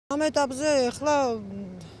ამ ეტაპზე ახლა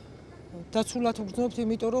დაცულად ვგრძნობთ,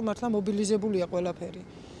 იმიტომ რომ მართლა მობილიზებულია ყველაფერი.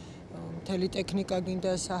 მთელი ტექნიკა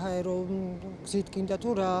გინდა, საჰაერო გზით გინდა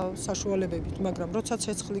თუ რა საშუალებებით, მაგრამ როცა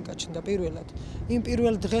ცეცხლი გაჩნდა პირველად, იმ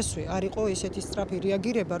პირველ დღესვე არ იყო ესეთი სწრაფი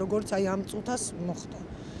რეაგირება, როგორც აი ამ წუთას მოხდა.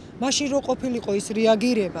 მაშინ რო ყოფილიყო ის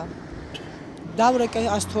რეაგირება, დავრეკე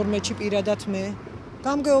 112-ში პირადად მე,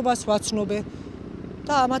 გამგეობას ვაცნობე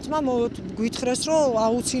და ამათმა გვითხრეს, რომ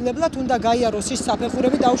აუცილებლად უნდა გაიაროს ის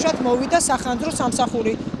საფეხურები, დაუშვათ მოვიდა სახანძრო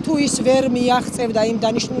სამსახური. თუ ის ვერ მიაღწევდა იმ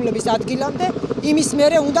დანიშნულების ადგილამდე, იმის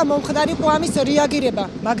მერე უნდა მომხდარიყო ამის რეაგირება,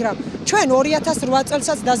 მაგრამ ჩვენ 2008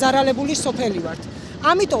 წელსაც დაზარალებული სოფელი ვართ.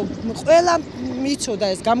 ამიტომ ყველა მიცოდა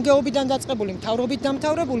ეს გამგეობიდან დაწყებული, მთავრობით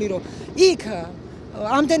დამთავრებული, რომ იქ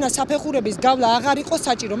ამდენად საფეხურების გავლა აღარ იყო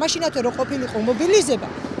საჭირო. მაშინათვე რო ყოფილიყო მობილიზება,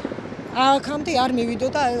 აქამდე არ მივიდო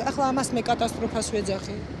და ახლა ამას მე კატასტროფას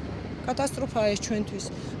ვეძახი. კატასტროფაა ეს ჩვენთვის.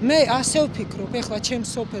 მე ასე ვფიქრობ, ახლა ჩემს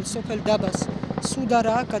სოფელ დაბას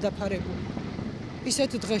სუდარა გადაფარებული.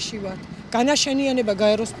 ისეთ დღეში ვართ. განაშენიანება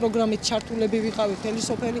გაეროს პროგრამით ჩართულები ვიყავით მთელი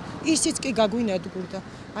სოფელი, ისიც კი გაგვინადგურდა.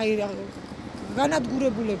 აი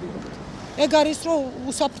განადგურებულები ვართ. ეგ არის რომ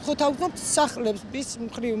უსაფრთხოთა ვგრძნობთ სახლებს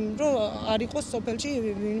მხრივ რომ არ იყოს სოფელში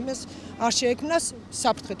ვინმეს არ შეექმნას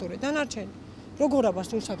საფრთხე თორე დანარჩენი. როგორ აბას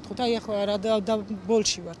უსაფრთხოთ? აი ახლა რა და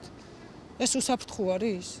ბოლში ვართ. ეს უსაფრთხო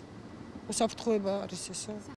არის? უსაფრთხოება არის ესა.